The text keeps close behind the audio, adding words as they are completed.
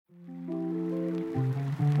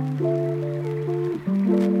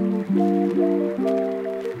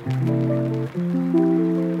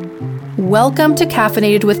Welcome to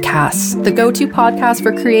Caffeinated with Cass, the go-to podcast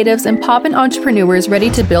for creatives and pop-in entrepreneurs ready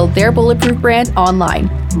to build their bulletproof brand online.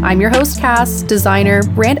 I'm your host, Cass, designer,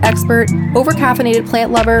 brand expert, over-caffeinated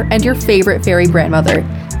plant lover, and your favorite fairy grandmother.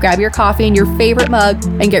 Grab your coffee in your favorite mug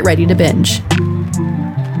and get ready to binge.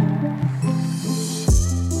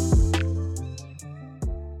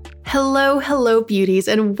 Hello, beauties,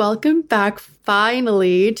 and welcome back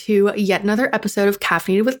finally to yet another episode of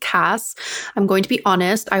Caffeinated with Cass. I'm going to be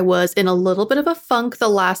honest, I was in a little bit of a funk the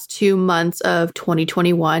last 2 months of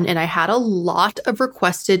 2021, and I had a lot of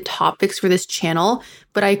requested topics for this channel,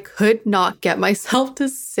 but I could not get myself to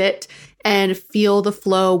sit and feel the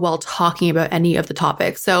flow while talking about any of the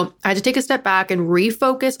topics. So I had to take a step back and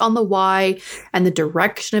refocus on the why and the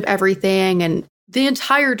direction of everything, and the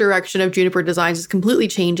entire direction of Juniper Designs is completely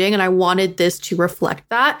changing, and I wanted this to reflect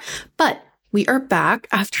that. But we are back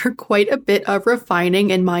after quite a bit of refining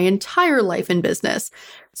in my entire life and business.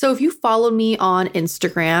 So if you followed me on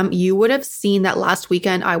Instagram, you would have seen that last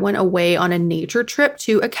weekend I went away on a nature trip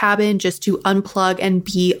to a cabin just to unplug and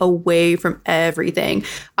be away from everything.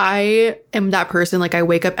 I am that person, like I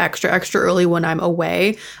wake up extra early when I'm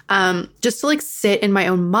away, just to like sit in my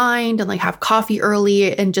own mind and like have coffee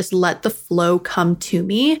early and just let the flow come to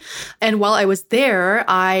me. And while I was there,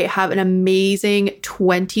 I have an amazing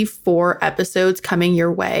 24 episodes coming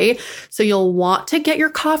your way. So you'll want to get your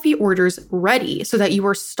coffee orders ready so that you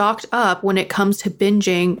are stocked up when it comes to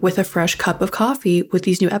binging with a fresh cup of coffee with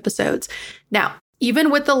these new episodes. Now,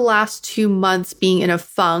 even with the last 2 months being in a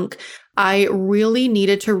funk, I really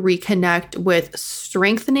needed to reconnect with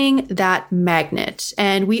strengthening that magnet.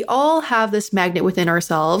 And we all have this magnet within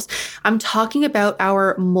ourselves. I'm talking about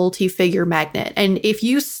our multi-figure magnet. And if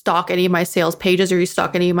you stalk any of my sales pages or you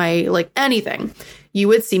stalk any of my anything, you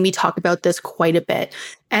would see me talk about this quite a bit.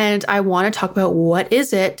 And I want to talk about what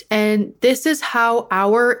is it? And this is how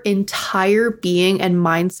our entire being and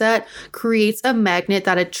mindset creates a magnet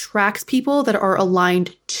that attracts people that are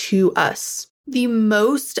aligned to us. The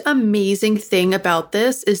most amazing thing about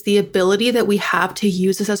this is the ability that we have to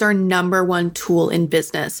use this as our number one tool in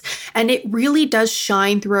business. And it really does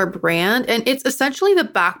shine through our brand. And it's essentially the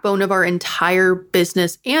backbone of our entire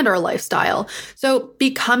business and our lifestyle. So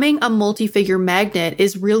becoming a multi-figure magnet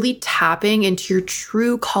is really tapping into your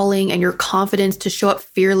true calling and your confidence to show up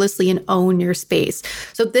fearlessly and own your space.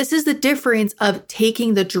 So this is the difference of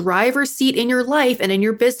taking the driver's seat in your life and in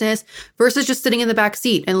your business versus just sitting in the back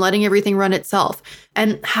seat and letting everything run itself.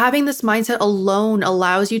 And having this mindset alone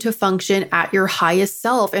allows you to function at your highest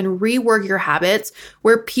self and rework your habits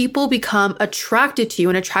where people become attracted to you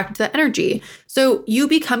and attracted to that energy. So you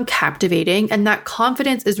become captivating and that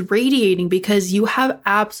confidence is radiating because you have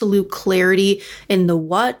absolute clarity in the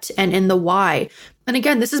what and in the why. And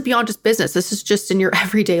again, this is beyond just business. This is just in your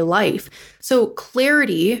everyday life. So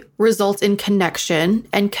clarity results in connection,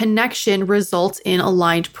 and connection results in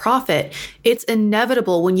aligned profit. It's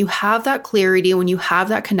inevitable when you have that clarity, when you have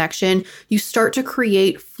that connection, you start to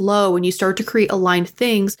create flow and you start to create aligned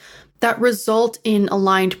things that result in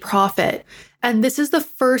aligned profit. And this is the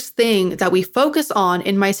first thing that we focus on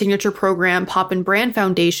in my signature program, Pop-In Brand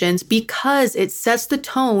Foundations, because it sets the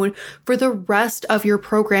tone for the rest of your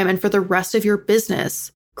program and for the rest of your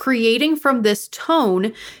business. Creating from this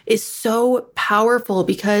tone is so powerful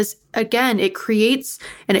because, again, it creates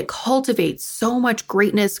and it cultivates so much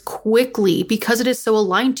greatness quickly because it is so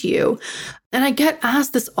aligned to you. And I get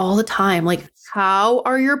asked this all the time, how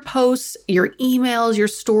are your posts, your emails, your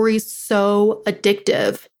stories so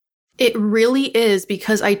addictive? It really is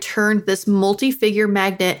because I turned this multi-figure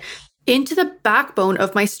magnet into the backbone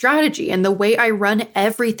of my strategy and the way I run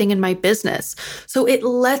everything in my business. So it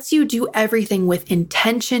lets you do everything with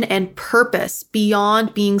intention and purpose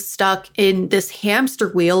beyond being stuck in this hamster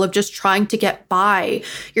wheel of just trying to get by.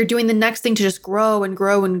 You're doing the next thing to just grow and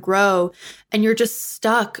grow and grow. And you're just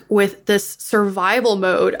stuck with this survival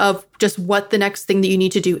mode of just what the next thing that you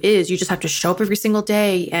need to do is. You just have to show up every single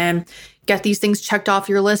day and get these things checked off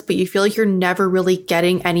your list, but you feel like you're never really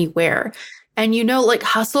getting anywhere. And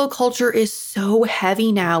hustle culture is so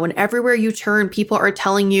heavy now, and everywhere you turn, people are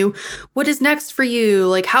telling you, what is next for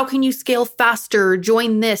you? How can you scale faster?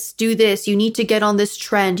 Join this, do this. You need to get on this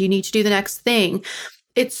trend. You need to do the next thing.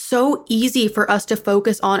 It's so easy for us to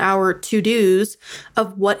focus on our to-dos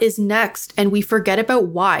of what is next, and we forget about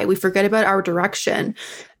why. We forget about our direction.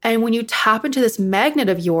 And when you tap into this magnet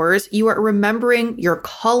of yours, you are remembering your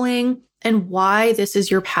calling and why this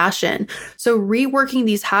is your passion. So reworking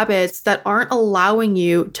these habits that aren't allowing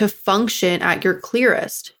you to function at your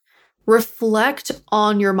clearest. Reflect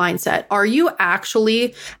on your mindset. Are you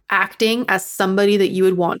actually acting as somebody that you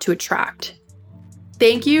would want to attract?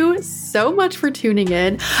 Thank you so much for tuning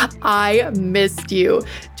in. I missed you.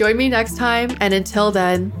 Join me next time, and until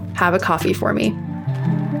then, have a coffee for me.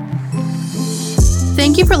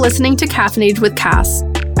 Thank you for listening to Caffeinated with Cass.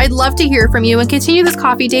 I'd love to hear from you and continue this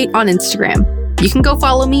coffee date on Instagram. You can go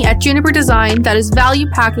follow me at Juniper Design. That is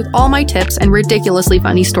value-packed with all my tips and ridiculously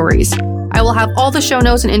funny stories. I will have all the show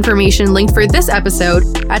notes and information linked for this episode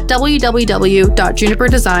at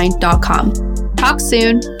www.juniperdesign.com. Talk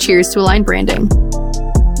soon. Cheers to aligned branding.